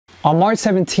On March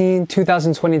 17,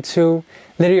 2022,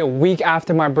 literally a week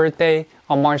after my birthday,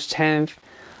 on March 10th,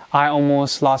 I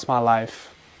almost lost my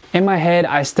life. In my head,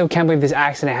 I still can't believe this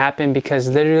accident happened because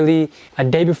literally a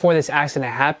day before this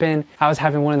accident happened, I was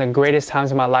having one of the greatest times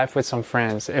of my life with some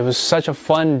friends. It was such a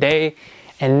fun day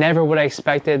and never would I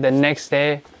expected the next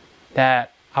day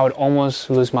that I would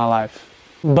almost lose my life.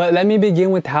 But let me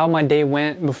begin with how my day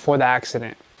went before the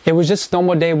accident. It was just a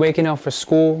normal day waking up for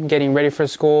school, getting ready for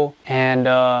school, and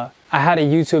I had a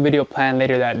YouTube video planned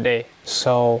later that day.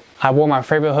 So I wore my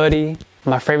favorite hoodie,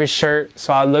 my favorite shirt,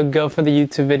 so I looked good for the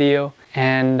YouTube video.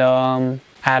 And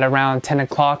at around 10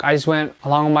 o'clock, I just went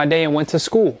along with my day and went to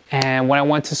school. And when I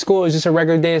went to school, it was just a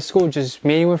regular day of school, just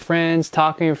meeting with friends,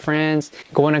 talking with friends,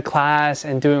 going to class,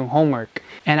 and doing homework.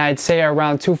 And I'd say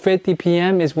around 2:50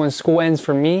 p.m. is when school ends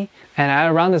for me. And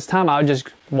at around this time, I would just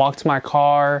walk to my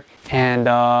car and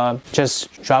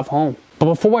just drive home. But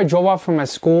before I drove off from my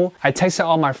school, I texted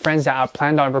all my friends that I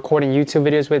planned on recording YouTube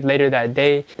videos with later that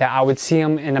day that I would see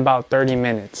them in about 30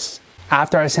 minutes.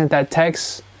 After I sent that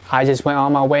text, I just went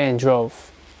on my way and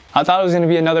drove. I thought it was going to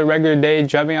be another regular day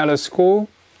driving out of school,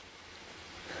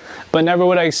 but never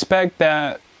would I expect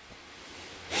that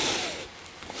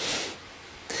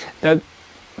and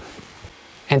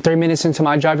 3 minutes into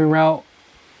my driving route,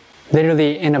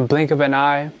 literally in a blink of an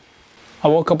eye, I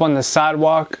woke up on the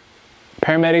sidewalk,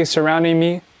 paramedics surrounding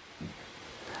me,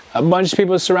 a bunch of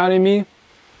people surrounding me.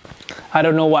 I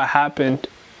don't know what happened,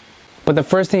 but the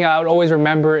first thing I would always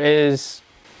remember is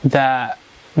that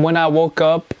when I woke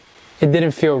up, it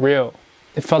didn't feel real.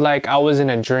 It felt like I was in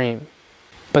a dream.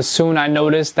 But soon I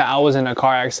noticed that I was in a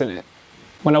car accident.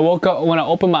 When I woke up, when I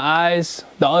opened my eyes,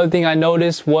 the other thing I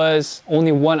noticed was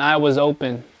only one eye was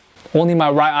open. Only my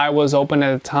right eye was open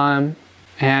at the time.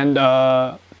 And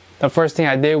the first thing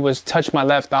I did was touch my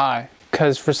left eye,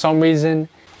 because for some reason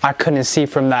I couldn't see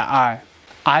from that eye.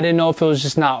 I didn't know if it was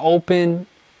just not open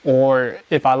or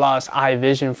if I lost eye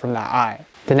vision from that eye.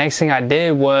 The next thing I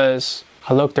did was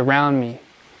I looked around me,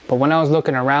 but when I was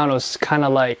looking around, it was kind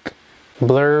of like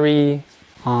blurry.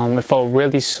 It felt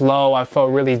really slow. I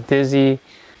felt really dizzy.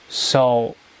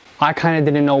 So I kind of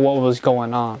didn't know what was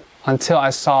going on until I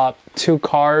saw two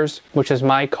cars, which is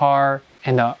my car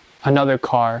and another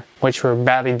car, which were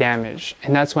badly damaged.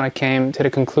 And that's when I came to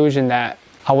the conclusion that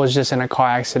I was just in a car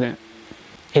accident.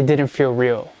 It didn't feel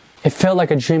real. It felt like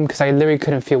a dream because I literally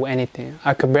couldn't feel anything.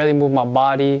 I could barely move my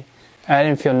body. I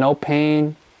didn't feel no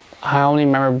pain. I only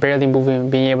remember barely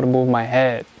being able to move my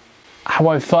head. How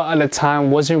I felt at the time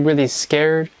wasn't really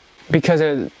scared because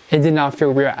it did not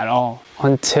feel real at all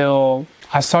until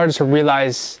I started to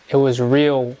realize it was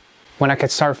real when I could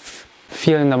start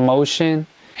feeling the motion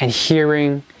and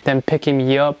hearing them picking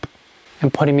me up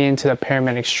and putting me into the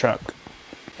paramedics truck.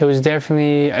 It was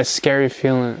definitely a scary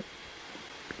feeling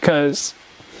because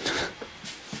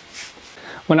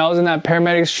when I was in that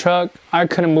paramedics truck, I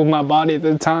couldn't move my body at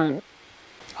the time.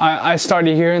 I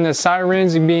started hearing the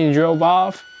sirens and being drove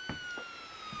off,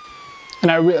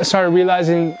 and I started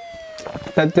realizing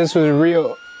that this was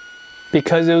real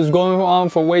because it was going on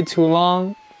for way too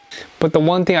long. But the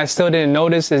one thing I still didn't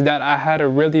notice is that I had a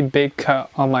really big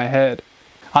cut on my head.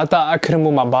 I thought I couldn't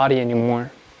move my body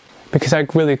anymore because I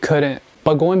really couldn't.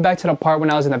 But going back to the part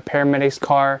when I was in the paramedics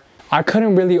car, I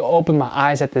couldn't really open my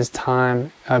eyes at this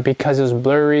time because it was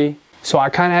blurry. So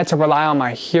I kind of had to rely on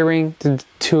my hearing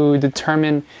to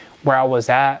determine where I was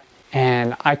at.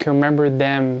 And I can remember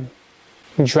them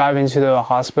driving to the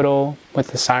hospital with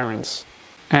the sirens.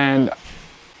 And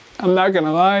I'm not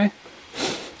gonna lie,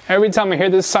 every time I hear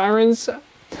the sirens,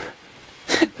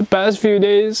 the past few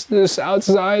days, just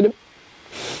outside,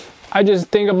 I just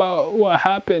think about what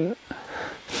happened.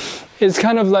 It's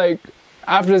kind of like,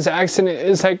 after this accident,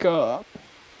 it's like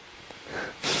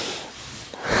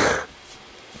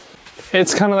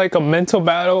it's kind of like a mental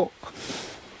battle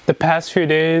the past few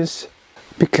days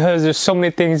because there's so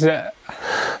many things that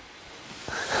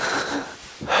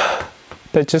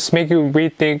just make you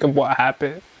rethink of what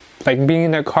happened. Like being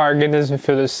in the car again doesn't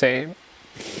feel the same.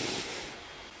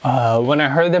 When I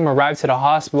heard them arrive to the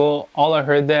hospital, all I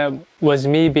heard them was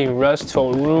me being rushed to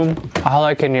a room. All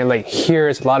I can hear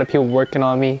is a lot of people working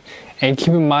on me. And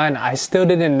keep in mind, I still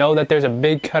didn't know that there's a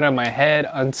big cut on my head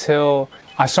until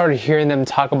I started hearing them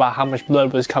talk about how much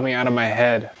blood was coming out of my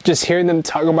head. Just hearing them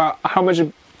talk about how much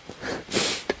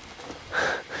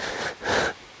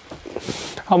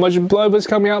blood was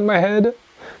coming out of my head,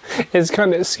 it's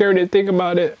kind of scary to think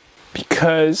about it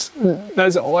because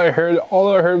that's all I heard.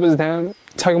 All I heard was them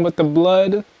talking about the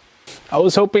blood. I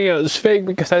was hoping it was fake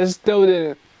because I still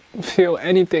didn't feel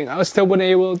anything. I was still wasn't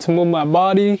able to move my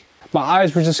body. My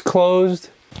eyes were just closed.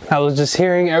 I was just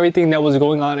hearing everything that was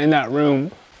going on in that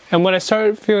room. And when I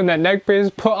started feeling that neck brace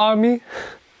put on me,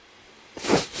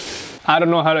 I don't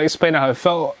know how to explain how it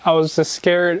felt. I was just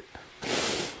scared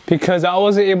because I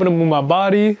wasn't able to move my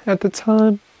body at the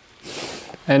time.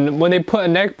 And when they put a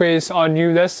neck brace on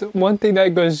you, that's one thing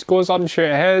that goes on to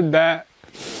your head that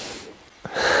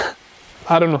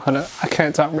I don't know how to, I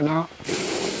can't talk right now.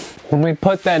 When we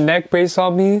put that neck brace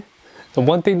on me, the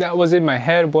one thing that was in my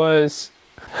head was,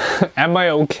 am I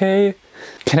okay?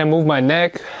 Can I move my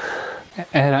neck?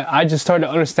 And I just started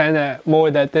to understand that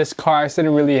more, that this car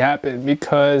accident really happened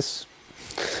because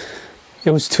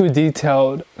it was too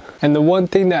detailed. And the one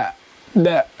thing that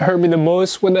hurt me the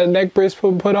most when that neck brace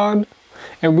was put on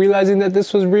and realizing that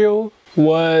this was real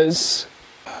was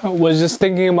just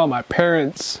thinking about my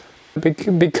parents.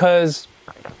 Because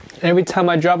every time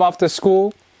I drive off to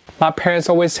school, my parents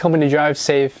always tell me to drive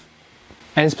safe.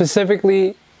 And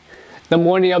specifically, the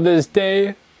morning of this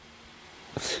day,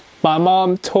 my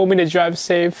mom told me to drive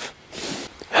safe.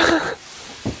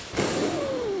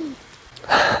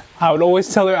 I would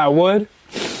always tell her I would.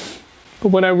 But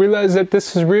when I realized that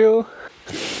this was real,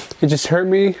 it just hurt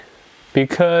me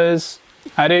because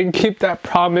I didn't keep that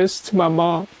promise to my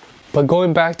mom. But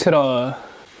going back to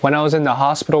when I was in the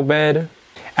hospital bed,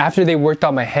 after they worked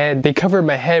on my head, they covered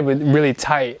my head with really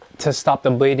tight to stop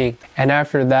the bleeding. And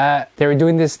after that, they were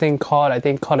doing this thing called a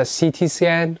CT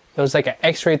scan. It was like an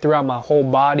x-ray throughout my whole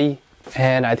body.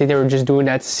 And I think they were just doing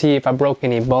that to see if I broke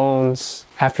any bones.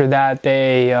 After that,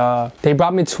 they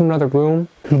brought me to another room.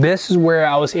 This is where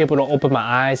I was able to open my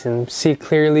eyes and see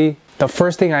clearly. The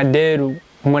first thing I did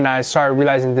when I started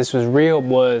realizing this was real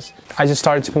was I just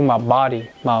started to move my body,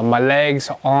 my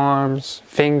legs, arms,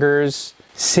 fingers,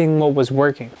 seeing what was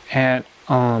working. And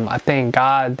I thank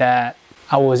God that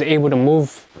I was able to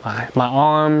move my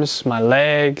arms, my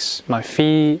legs, my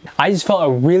feet. I just felt a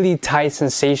really tight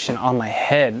sensation on my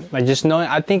head.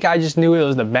 I think I just knew it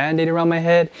was the band-aid around my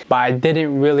head, but I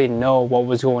didn't really know what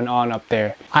was going on up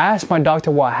there. I asked my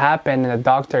doctor what happened, and the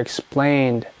doctor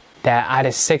explained that I had a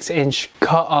 6-inch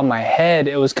cut on my head.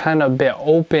 It was kind of a bit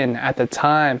open at the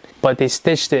time, but they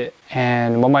stitched it.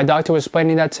 And when my doctor was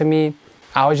explaining that to me,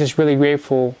 I was just really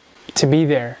grateful to be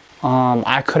there.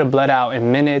 I could have bled out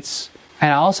in minutes.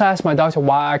 And I also asked my doctor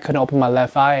why I couldn't open my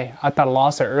left eye. I thought I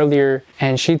lost it earlier,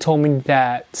 and she told me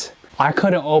that I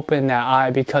couldn't open that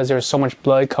eye because there was so much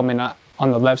blood coming up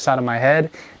on the left side of my head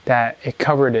that it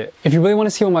covered it. If you really want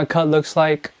to see what my cut looks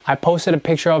like, I posted a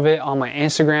picture of it on my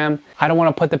Instagram. I don't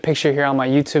want to put the picture here on my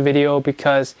YouTube video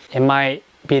because it might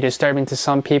be disturbing to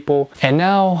some people. And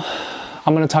now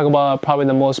I'm going to talk about probably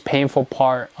the most painful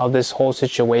part of this whole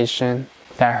situation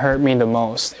that hurt me the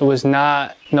most. It was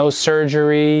no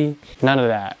surgery, none of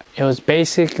that. It was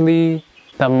basically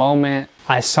the moment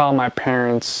I saw my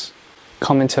parents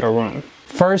come into the room.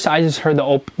 First, I just heard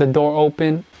the door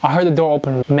open. I heard the door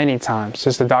open many times,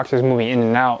 just the doctors moving in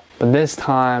and out. But this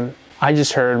time, I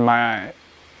just heard my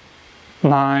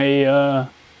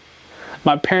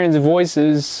parents'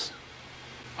 voices.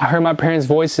 I heard my parents'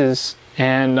 voices,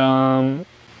 and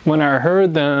when I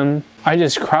heard them, I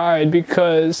just cried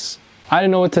because I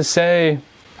didn't know what to say.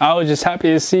 I was just happy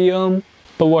to see them.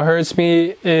 But what hurts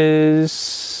me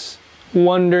is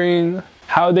wondering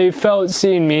how they felt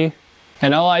seeing me.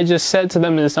 And all I just said to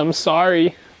them is, I'm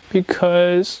sorry,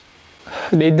 because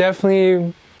they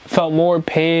definitely felt more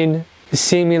pain to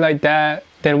see me like that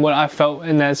than what I felt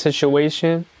in that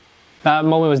situation. That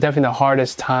moment was definitely the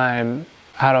hardest time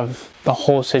out of the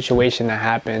whole situation that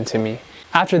happened to me.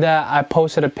 After that, I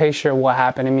posted a picture of what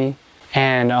happened to me.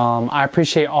 And I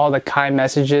appreciate all the kind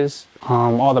messages,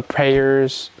 all the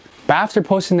prayers. But after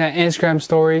posting that Instagram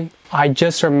story, I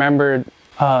just remembered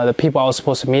the people I was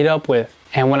supposed to meet up with.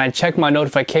 And when I checked my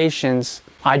notifications,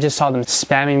 I just saw them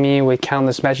spamming me with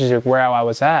countless messages of where I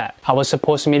was at. I was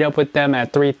supposed to meet up with them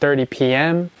at 3:30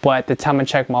 p.m. But at the time I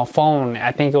checked my phone,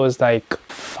 I think it was like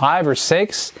 5 or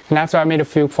 6. And after I made a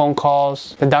few phone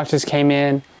calls, the doctors came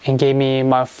in and gave me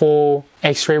my full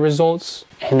x-ray results.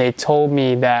 And they told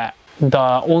me that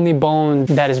the only bone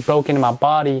that is broken in my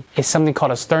body is something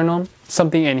called a sternum,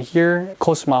 something in here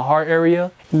close to my heart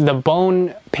area. The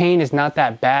bone pain is not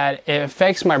that bad. It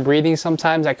affects my breathing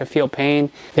sometimes. I could feel pain.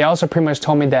 They also pretty much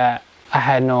told me that I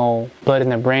had no blood in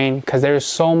the brain because there's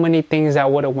so many things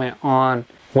that would have went on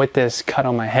with this cut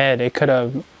on my head. It could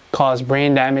have caused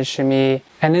brain damage to me.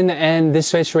 And in the end, this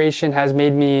situation has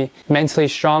made me mentally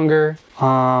stronger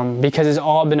because it's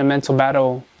all been a mental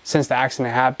battle since the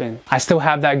accident happened. I still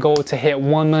have that goal to hit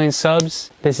 1 million subs.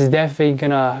 This is definitely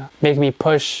gonna make me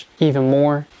push even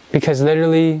more because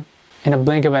literally in a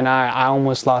blink of an eye, I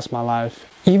almost lost my life.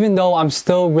 Even though I'm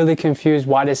still really confused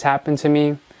why this happened to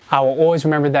me, I will always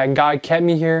remember that God kept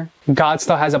me here. God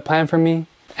still has a plan for me.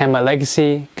 and my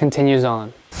legacy continues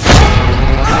on.